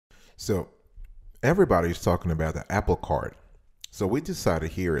So everybody's talking about the Apple Card. So we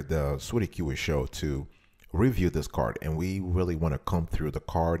decided here at the Sweetie Kiwi show to review this card, and we really want to come through the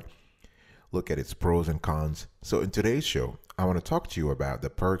card, look at its pros and cons. So in today's show, I want to talk to you about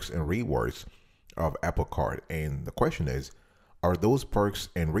the perks and rewards of Apple Card. And the question is, are those perks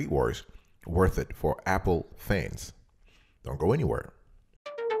and rewards worth it for Apple fans? Don't go anywhere.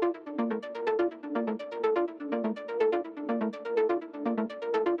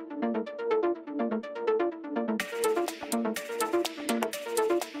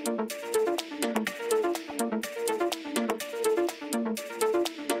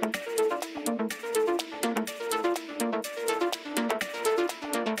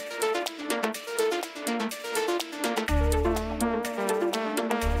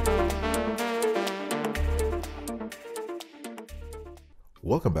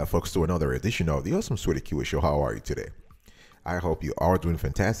 Welcome back, folks, to another edition of the Awesome Sweetie Kiwi Show. How are you today? I hope you are doing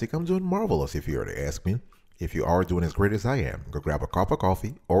fantastic. I'm doing marvelous, if you were to ask me. If you are doing as great as I am, go grab a cup of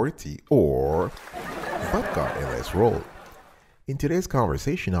coffee or a tea or vodka and let's roll. In today's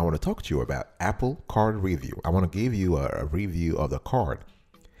conversation, I want to talk to you about Apple Card review. I want to give you a review of the card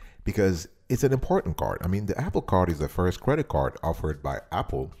because it's an important card. I mean, the Apple Card is the first credit card offered by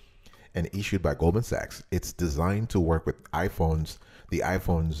Apple and issued by Goldman Sachs. It's designed to work with the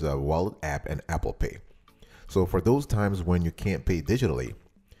iPhone's wallet app and Apple Pay. So for those times when you can't pay digitally,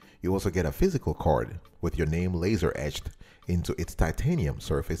 you also get a physical card with your name laser etched into its titanium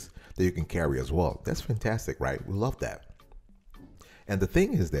surface that you can carry as well. That's fantastic, right? We love that. And the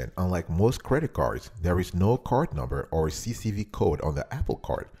thing is that unlike most credit cards, there is no card number or CCV code on the Apple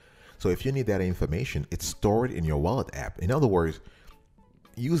Card. So if you need that information, it's stored in your wallet app. In other words,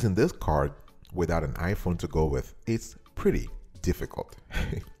 using this card without an iPhone to go with, it's pretty difficult.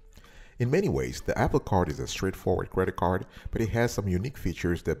 In many ways, the Apple Card is a straightforward credit card, but it has some unique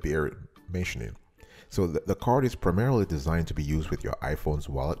features that bear mentioning. So the card is primarily designed to be used with your iPhone's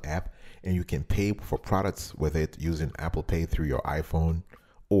wallet app, and you can pay for products with it using Apple Pay through your iPhone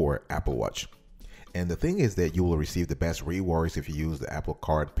or Apple Watch. And the thing is that you will receive the best rewards if you use the Apple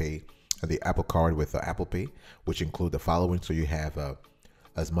Card with Apple Pay, which include the following. So you have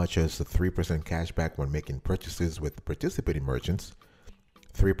as much as 3% cash back when making purchases with participating merchants,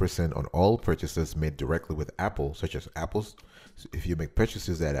 3% on all purchases made directly with Apple, such as Apple's. If you make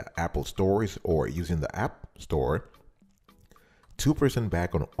purchases at Apple stores or using the App Store, 2%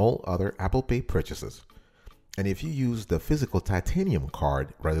 back on all other Apple Pay purchases. And if you use the physical titanium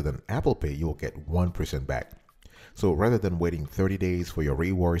card rather than Apple Pay, you will get 1% back. So rather than waiting 30 days for your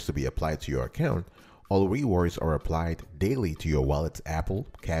rewards to be applied to your account, all rewards are applied daily to your wallet's Apple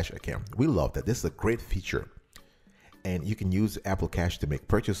Cash account. We love that. This is a great feature. And you can use Apple Cash to make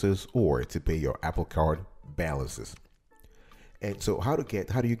purchases or to pay your Apple Card balances. And so how do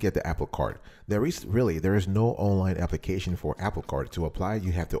you get the Apple Card? There is no online application for Apple Card. To apply,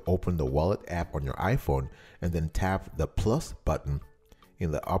 you have to open the wallet app on your iPhone and then tap the plus button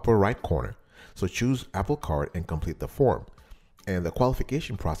in the upper right corner. So choose Apple Card and complete the form. And the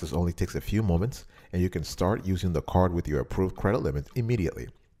qualification process only takes a few moments, and you can start using the card with your approved credit limit immediately.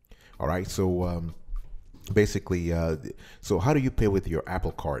 All right, so so how do you pay with your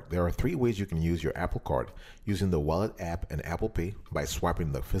Apple Card? There are 3 ways you can use your Apple Card: using the wallet app and Apple Pay, by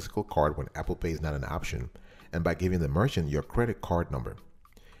swiping the physical card when Apple Pay is not an option, and by giving the merchant your credit card number.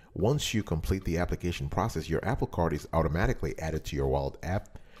 Once you complete the application process, your Apple Card is automatically added to your wallet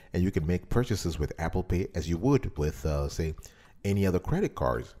app, and you can make purchases with Apple Pay as you would with, say, any other credit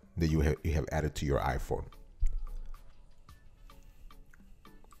cards that you have added to your iPhone.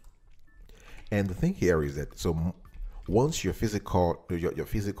 And the thing here is that once your physical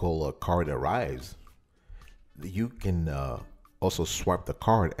card arrives, you can also swipe the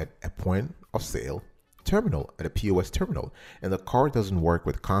card at a point of sale terminal, at a POS terminal. And the card doesn't work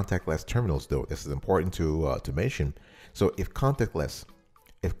with contactless terminals, though. This is important to mention. So if contactless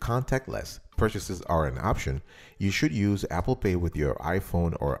purchases are an option, you should use Apple Pay with your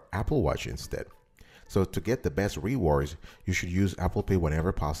iPhone or Apple Watch instead. So to get the best rewards, you should use Apple Pay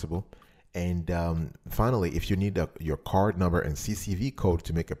whenever possible. And finally, if you need your card number and CCV code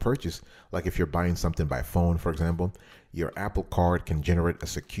to make a purchase, like if you're buying something by phone, for example, your Apple Card can generate a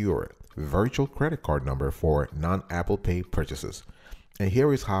secure virtual credit card number for non-Apple Pay purchases. And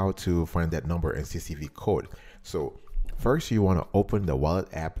here is how to find that number and CCV code. So first, you want to open the wallet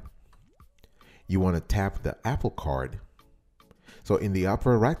app. You want to tap the Apple Card. So in the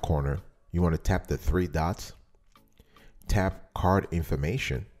upper right corner, you want to tap the 3 dots, tap card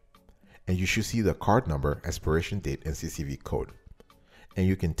information, and you should see the card number, expiration date, and CCV code. and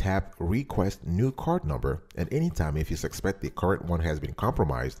you can tap request new card number at any time if you suspect the current one has been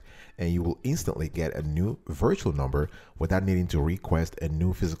compromised, and you will instantly get a new virtual number without needing to request a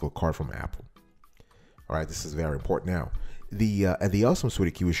new physical card from Apple. All right, this is very important now. At the Awesome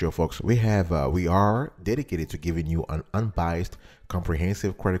Sweetie Kiwi Show, folks, we are dedicated to giving you an unbiased,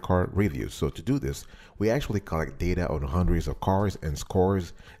 comprehensive credit card review. So to do this, we actually collect data on hundreds of cards and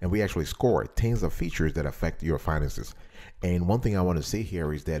scores, and we actually score tens of features that affect your finances. And one thing I want to say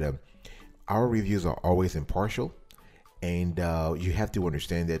here is that our reviews are always impartial, and you have to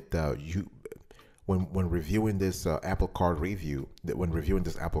understand that when reviewing this Apple Card review, when reviewing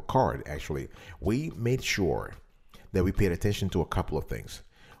this Apple Card, actually, we made sure that we paid attention to a couple of things.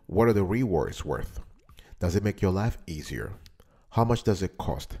 What are the rewards worth? Does it make your life easier? How much does it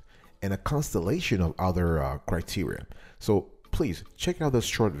cost? And a constellation of other criteria. So please check out this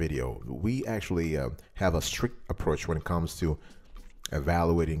short video. We actually have a strict approach when it comes to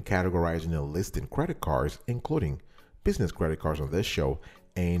evaluating, categorizing, and listing credit cards, including business credit cards on this show,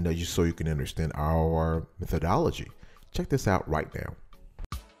 and just so you can understand our methodology. Check this out right now.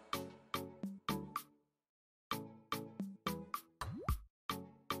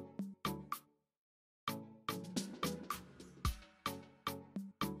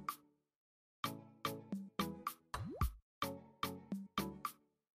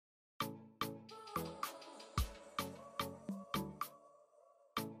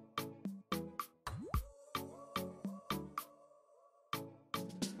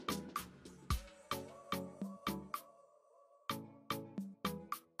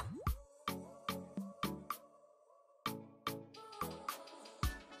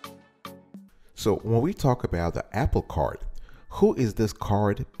 So when we talk about the Apple Card, who is this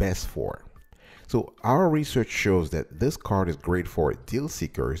card best for? So our research shows that this card is great for deal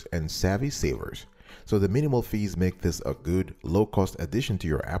seekers and savvy savers. So the minimal fees make this a good low-cost addition to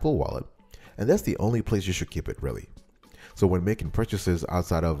your Apple Wallet, and that's the only place you should keep it, really. So when making purchases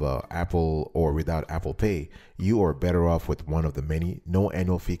outside of Apple or without Apple Pay, you are better off with one of the many no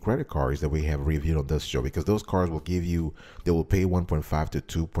annual fee credit cards that we have reviewed on this show, because those cards will they will pay 1.5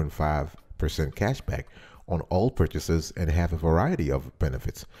 to 2.5% cash back on all purchases and have a variety of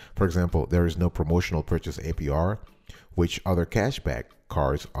benefits. For example, there is no promotional purchase APR, which other cashback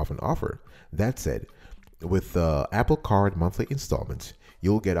cards often offer. That said, with Apple Card monthly installments,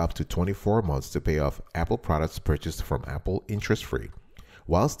 you'll get up to 24 months to pay off Apple products purchased from Apple interest-free,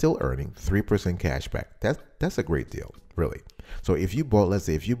 while still earning 3% cash back. That's a great deal, really. So if you bought, let's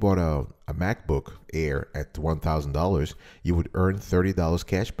say if you bought a MacBook Air at $1,000, you would earn $30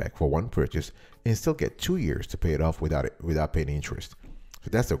 cash back for one purchase and still get 2 years to pay it off without paying interest.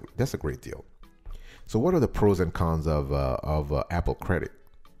 So that's a great deal. So what are the pros and cons of Apple Credit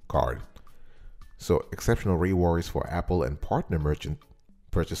Card? So exceptional rewards for Apple and partner merchant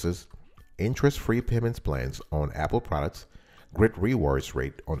purchases, interest-free payments plans on Apple products, great rewards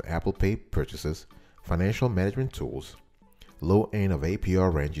rate on Apple Pay purchases, financial management tools, low end of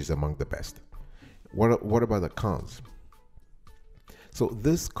APR range is among the best. What about the cons? So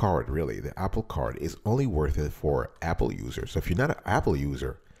this card, really, the Apple Card, is only worth it for Apple users. So if you're not an Apple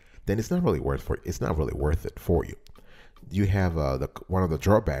user, then it's not really worth it for you. You have one of the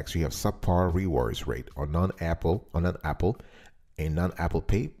drawbacks. You have subpar rewards rate on non-Apple and non-Apple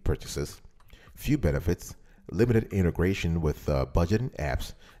Pay purchases, few benefits, limited integration with budgeting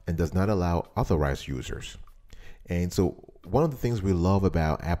apps, and does not allow authorized users. And so one of the things we love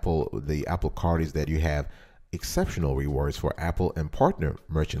about the Apple Card is that you have exceptional rewards for Apple and partner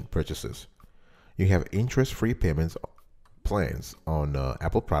merchant purchases. You have interest-free payments plans on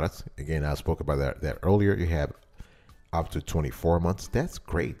Apple products. Again, I spoke about that earlier. You have up to 24 months. That's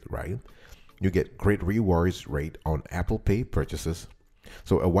great, right? You get great rewards rate on Apple Pay purchases.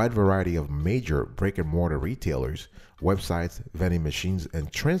 So a wide variety of major brick-and-mortar retailers, websites, vending machines,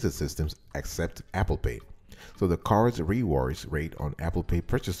 and transit systems accept Apple Pay. So the card's rewards rate on Apple Pay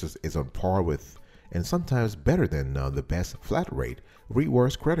purchases is on par with, and sometimes better than, the best flat rate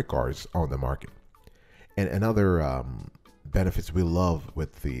rewards credit cards on the market. And another benefits we love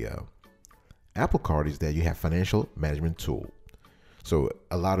with the Apple Card is that you have financial management tool. So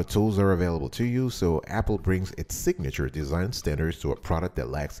a lot of tools are available to you. So Apple brings its signature design standards to a product that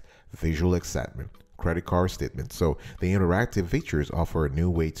lacks visual excitement, credit card statements. So the interactive features offer a new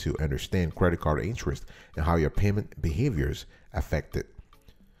way to understand credit card interest and how your payment behaviors affect it.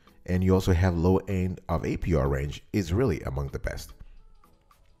 And you also have low end of APR range is really among the best.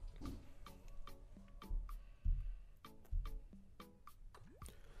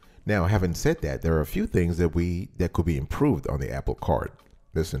 Now, having said that, there are a few things that could be improved on the Apple Card.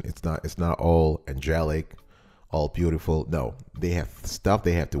 Listen, it's not all angelic, all beautiful. No, they have stuff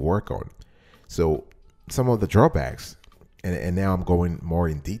they have to work on. So some of the drawbacks, and now I'm going more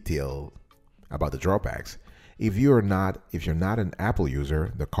in detail about the drawbacks. If you're not an Apple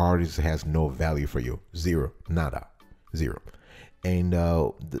user, the card has no value for you. Zero, nada, zero. And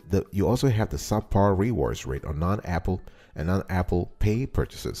you also have the subpar rewards rate on non-Apple and non-Apple Pay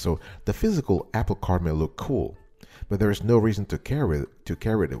purchases. So the physical Apple card may look cool, but there is no reason to carry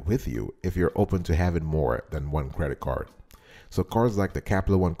it with you if you're open to having more than one credit card. So cards like the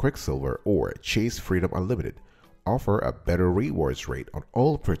Capital One Quicksilver or Chase Freedom Unlimited offer a better rewards rate on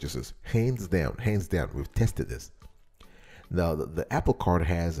all purchases, hands down. We've tested this. Now, the Apple Card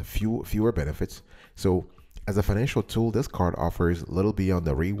has fewer benefits. So as a financial tool, this card offers little beyond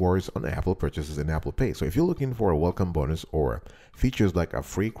the rewards on Apple purchases and Apple Pay. So if you're looking for a welcome bonus or features like a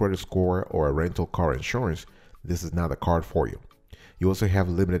free credit score or a rental car insurance, this is not the card for you. You also have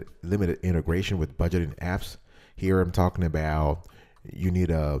limited integration with budgeting apps. Here I'm talking about you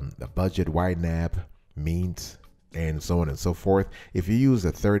need a budget wide app, Mint, and so on and so forth. If you use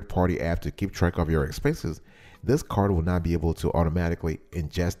a third-party app to keep track of your expenses, this card will not be able to automatically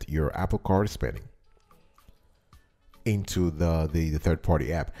ingest your Apple Card spending into the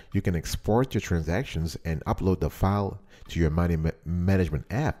third-party app. You can export your transactions and upload the file to your money management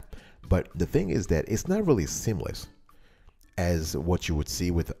app. But the thing is that it's not really seamless as what you would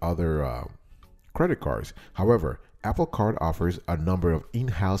see with other credit cards. However, Apple Card offers a number of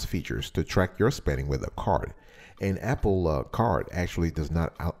in-house features to track your spending with a card. And Apple Card actually does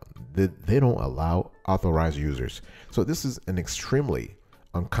not, they don't allow authorized users. So this is an extremely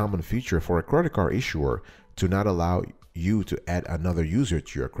uncommon feature for a credit card issuer to not allow you to add another user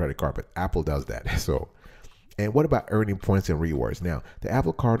to your credit card, but Apple does that. So, and what about earning points and rewards? Now, the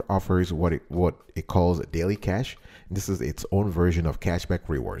Apple Card offers what it calls daily cash. This is its own version of cashback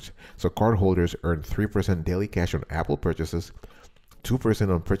rewards. So cardholders earn 3% daily cash on Apple purchases,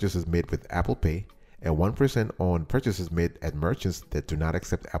 2% on purchases made with Apple Pay, and 1% on purchases made at merchants that do not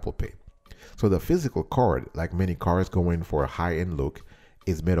accept Apple Pay. So the physical card, like many cards going for a high-end look,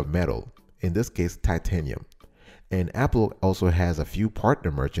 is made of metal, in this case titanium. And Apple also has a few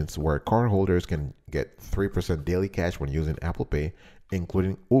partner merchants where cardholders can get 3% daily cash when using Apple Pay,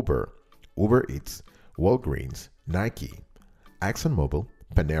 including Uber, Uber Eats, Walgreens, Nike, ExxonMobil,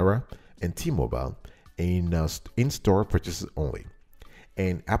 Panera, and T-Mobile in-store purchases only.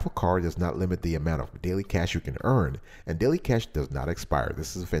 And Apple Card does not limit the amount of daily cash you can earn, and daily cash does not expire.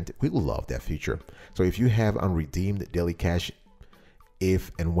 This is we love that feature. So if you have unredeemed daily cash,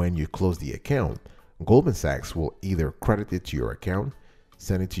 if and when you close the account, Goldman Sachs will either credit it to your account,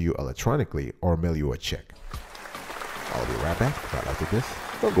 send it to you electronically, or mail you a check. I'll be right back right after this.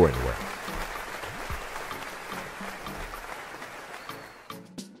 Don't go anywhere.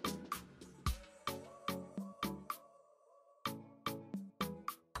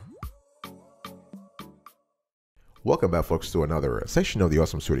 Welcome back, folks, to another session of the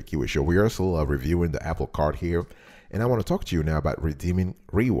Awesome Sweetie Kiwi Show. We are still reviewing the Apple Card here, and I want to talk to you now about redeeming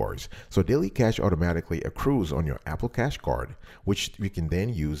rewards. So daily cash automatically accrues on your Apple Cash card, which you can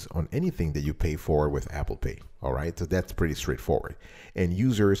then use on anything that you pay for with Apple Pay. All right, so that's pretty straightforward. And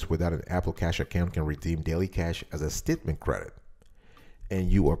users without an Apple Cash account can redeem daily cash as a statement credit.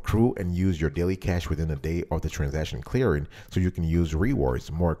 And you accrue and use your daily cash within a day of the transaction clearing, so you can use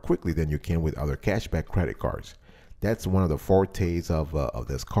rewards more quickly than you can with other cashback credit cards. That's one of the fortes of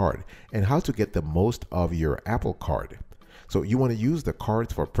this card, and how to get the most of your Apple Card. So you want to use the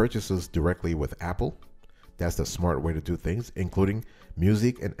cards for purchases directly with Apple. That's the smart way to do things, including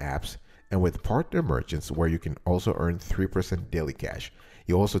music and apps, and with partner merchants where you can also earn 3% daily cash.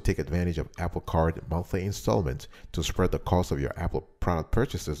 You also take advantage of Apple Card monthly installments to spread the cost of your Apple product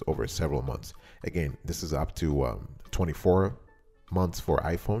purchases over several months. Again, this is up to 24 months for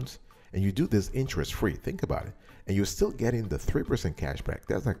iPhones, and you do this interest-free. Think about it. And you're still getting the 3% cash back.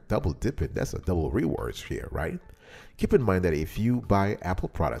 That's like double dipping. That's a double rewards here, right? Keep in mind that if you buy Apple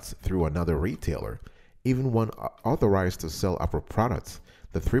products through another retailer, even one authorized to sell Apple products,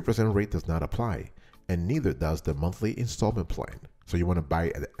 the 3% rate does not apply, and neither does the monthly installment plan. So you want to buy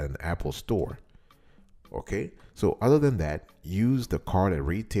at an Apple store. Okay? So other than that, use the card at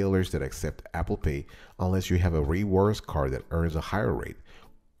retailers that accept Apple Pay unless you have a rewards card that earns a higher rate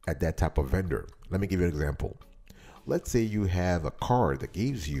at that type of vendor. Let me give you an example. Let's say you have a card that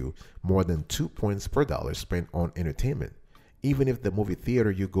gives you more than 2 points per dollar spent on entertainment. Even if the movie theater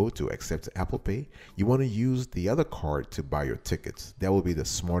you go to accepts Apple Pay, you want to use the other card to buy your tickets. That will be the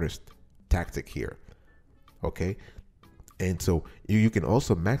smartest tactic here. Okay? And so you can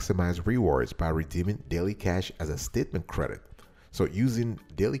also maximize rewards by redeeming daily cash as a statement credit. So using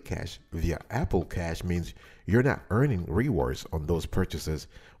daily cash via Apple Cash means you're not earning rewards on those purchases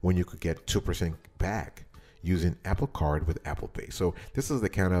when you could get 2% back using Apple Card with Apple Pay. So this is the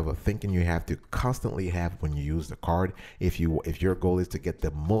kind of a thinking you have to constantly have when you use the card if your goal is to get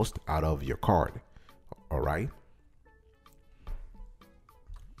the most out of your card. All right?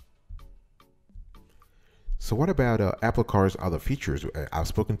 So what about Apple Card's other features? I've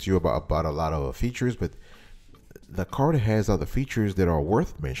spoken to you about a lot of features, but the card has other features that are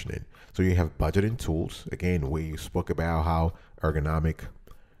worth mentioning. So you have budgeting tools. Again, we spoke about how ergonomic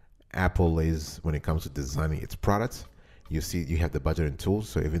Apple is when it comes to designing its products. You see, you have the budgeting tools.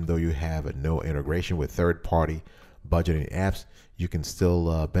 So even though you have no integration with third-party budgeting apps, you can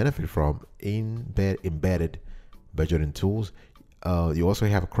still benefit from embedded budgeting tools. You also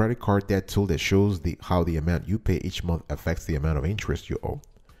have a credit card debt tool that shows how the amount you pay each month affects the amount of interest you owe.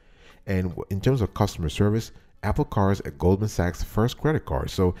 And in terms of customer service, Apple Card's a Goldman Sachs first credit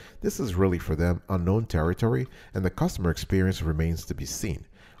card. So this is really for them unknown territory, and the customer experience remains to be seen.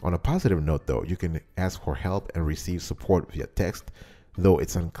 On a positive note, though, you can ask for help and receive support via text, though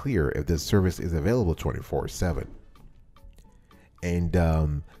it's unclear if this service is available 24/7.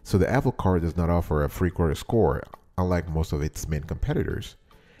 And so the Apple Card does not offer a free credit score, unlike most of its main competitors.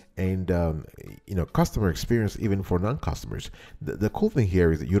 And customer experience even for non-customers. The cool thing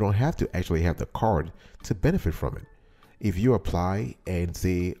here is that you don't have to actually have the card to benefit from it. If you apply and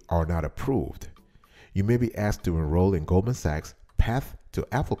say are not approved, you may be asked to enroll in Goldman Sachs Path to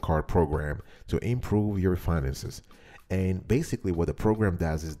Apple Card program to improve your finances. And basically what the program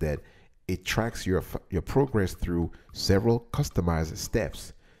does is that it tracks your progress through several customized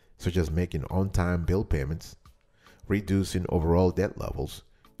steps, such as making on-time bill payments, reducing overall debt levels,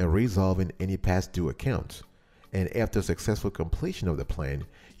 and resolving any past due accounts. And after successful completion of the plan,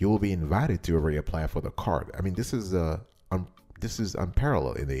 you will be invited to reapply for the card. I mean, this is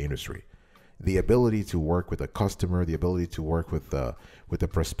unparalleled in the industry. The ability to work with a customer, the ability to work with a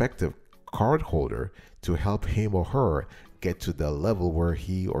prospective card holder to help him or her get to the level where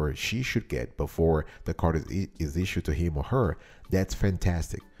he or she should get before the card is issued to him or her. That's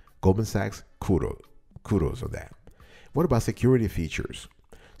fantastic. Goldman Sachs, kudos on that. What about security features?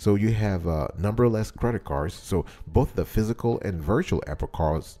 So you have numberless credit cards. So both the physical and virtual Apple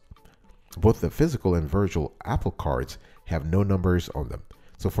cards have no numbers on them.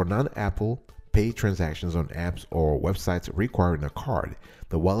 So for non-Apple Pay transactions on apps or websites requiring a card,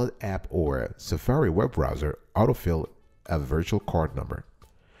 the Wallet app or Safari web browser autofill a virtual card number.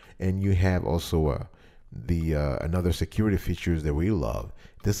 And you have also another security features that we love.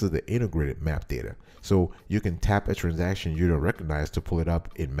 This is the integrated map data. So you can tap a transaction you don't recognize to pull it up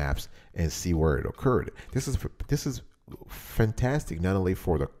in Maps and see where it occurred. This is fantastic, not only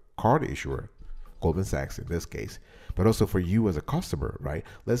for the card issuer, Goldman Sachs in this case, but also for you as a customer, right?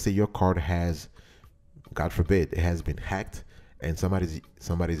 Let's say your card has, God forbid, it has been hacked, and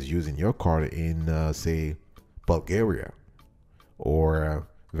somebody's using your card in, say, Bulgaria or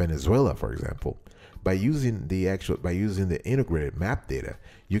Venezuela, for example. By using the integrated map data,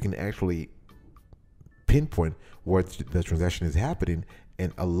 you can actually pinpoint where the transaction is happening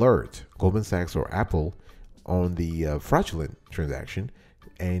and alert Goldman Sachs or Apple on the fraudulent transaction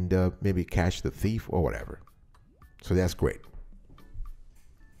and maybe catch the thief or whatever. So that's great.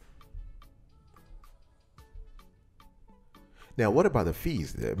 Now, what about the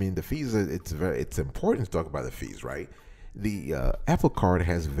fees? I mean, the fees, it's important to talk about the fees, right? The Apple Card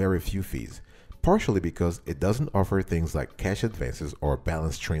has very few fees, partially because it doesn't offer things like cash advances or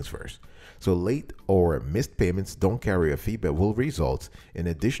balance transfers. So late or missed payments don't carry a fee but will result in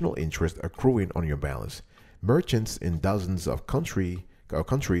additional interest accruing on your balance. Merchants in dozens of countries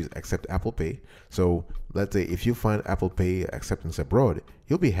accept Apple Pay. So let's say if you find Apple Pay acceptance abroad,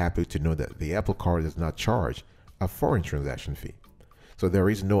 you'll be happy to know that the Apple Card does not charge a foreign transaction fee. So there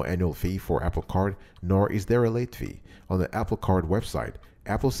is no annual fee for Apple Card, nor is there a late fee. On the Apple Card website,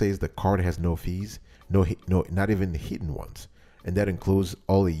 Apple says the card has no fees, not even hidden ones. And that includes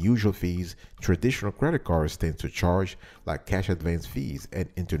all the usual fees traditional credit cards tend to charge, like cash advance fees and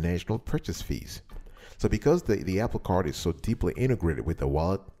international purchase fees. So because the Apple Card is so deeply integrated with the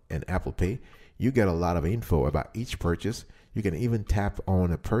wallet and Apple Pay, you get a lot of info about each purchase. You can even tap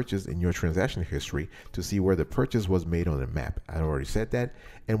on a purchase in your transaction history to see where the purchase was made on the map. I already said that.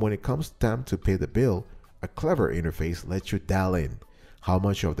 And when it comes time to pay the bill, a clever interface lets you dial in how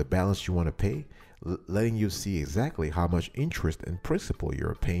much of the balance you want to pay, letting you see exactly how much interest and principal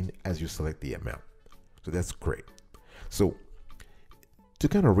you're paying as you select the amount. So that's great. So to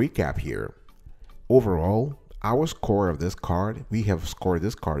kind of recap here, overall, our score of this card, we have scored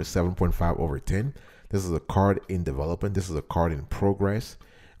this card as 7.5 over 10. This is a card in development. This is a card in progress.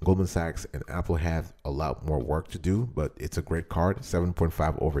 Goldman Sachs and Apple have a lot more work to do, but it's a great card,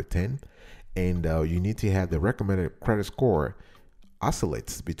 7.5 over 10. And you need to have the recommended credit score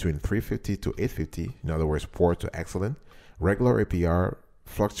oscillates between 350 to 850. In other words, poor to excellent. Regular APR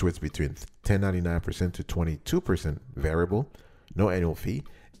fluctuates between 10.99% to 22% variable, no annual fee.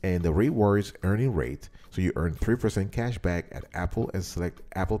 And the rewards earning rate, so you earn 3% cash back at Apple and select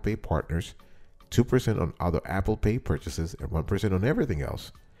Apple Pay partners, 2% on other Apple Pay purchases, and 1% on everything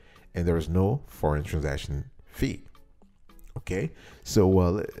else. And there is no foreign transaction fee. Okay,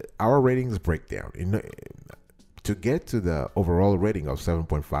 so our ratings breakdown. To get to the overall rating of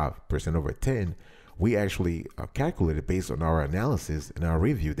 7.5% over 10, we actually calculated based on our analysis and our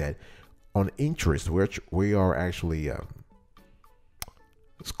review that on interest, which we are actually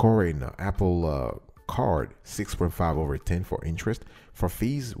scoring Apple card 6.5 over 10 for interest. For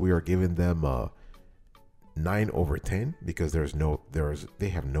fees, we are giving them 9 over 10 because they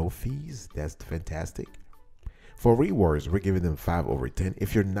have no fees. That's fantastic. For rewards, we're giving them 5 over 10.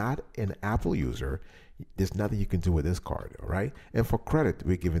 If you're not an Apple user, there's nothing you can do with this card, all right? And for credit,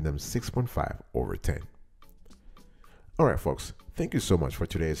 we're giving them 6.5 over 10. All right, folks, thank you so much for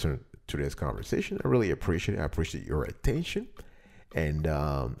today's conversation. I really appreciate it. I appreciate your attention. And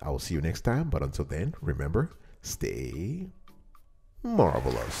I will see you next time. But until then, remember, stay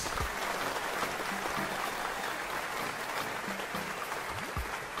marvelous.